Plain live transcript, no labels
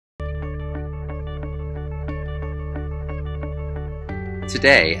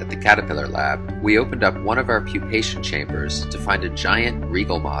Today at the Caterpillar Lab, we opened up one of our pupation chambers to find a giant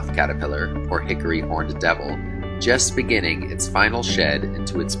regal moth caterpillar, or Hickory Horned Devil, just beginning its final shed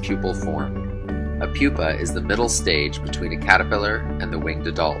into its pupal form. A pupa is the middle stage between a caterpillar and the winged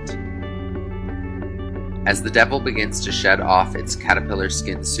adult. As the devil begins to shed off its caterpillar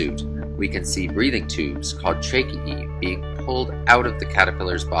skin suit, we can see breathing tubes called tracheae being pulled out of the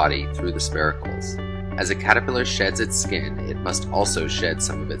caterpillar's body through the spiracles. As a caterpillar sheds its skin, it must also shed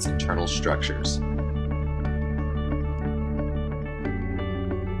some of its internal structures.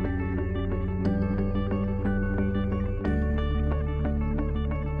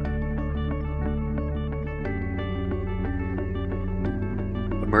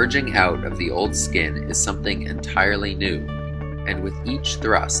 Emerging out of the old skin is something entirely new, and with each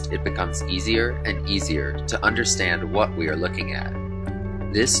thrust it becomes easier and easier to understand what we are looking at.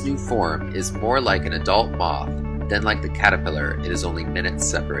 This new form is more like an adult moth than like the caterpillar it is only minutes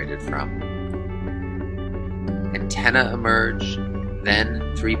separated from. Antennae emerge,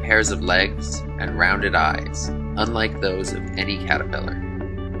 then 3 pairs of legs and rounded eyes, unlike those of any caterpillar.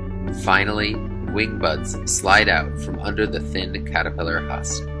 Finally, wing buds slide out from under the thin caterpillar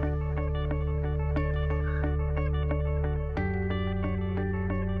husk.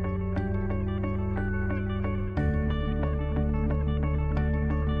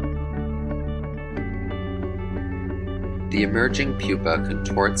 The emerging pupa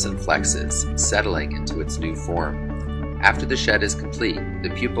contorts and flexes, settling into its new form. After the shed is complete, the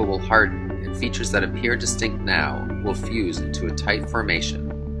pupa will harden, and features that appear distinct now will fuse into a tight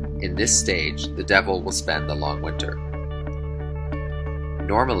formation. In this stage, the devil will spend the long winter.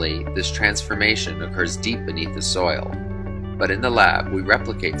 Normally, this transformation occurs deep beneath the soil, but in the lab we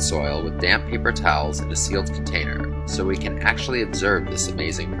replicate soil with damp paper towels in a sealed container, so we can actually observe this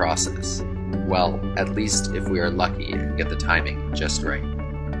amazing process. Well, at least if we are lucky and get the timing just right.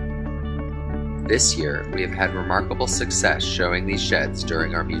 This year, we have had remarkable success showing these sheds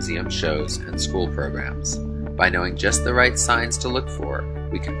during our museum shows and school programs. By knowing just the right signs to look for,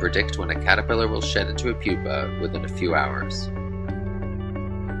 we can predict when a caterpillar will shed into a pupa within a few hours.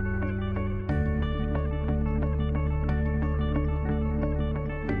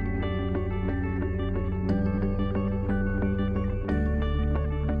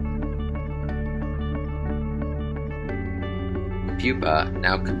 Pupa,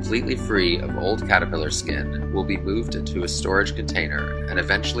 now completely free of old caterpillar skin, will be moved into a storage container and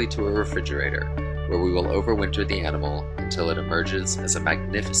eventually to a refrigerator, where we will overwinter the animal until it emerges as a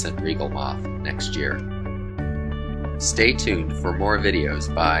magnificent regal moth next year. Stay tuned for more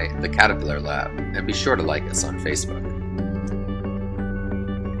videos by the Caterpillar Lab, and be sure to like us on Facebook.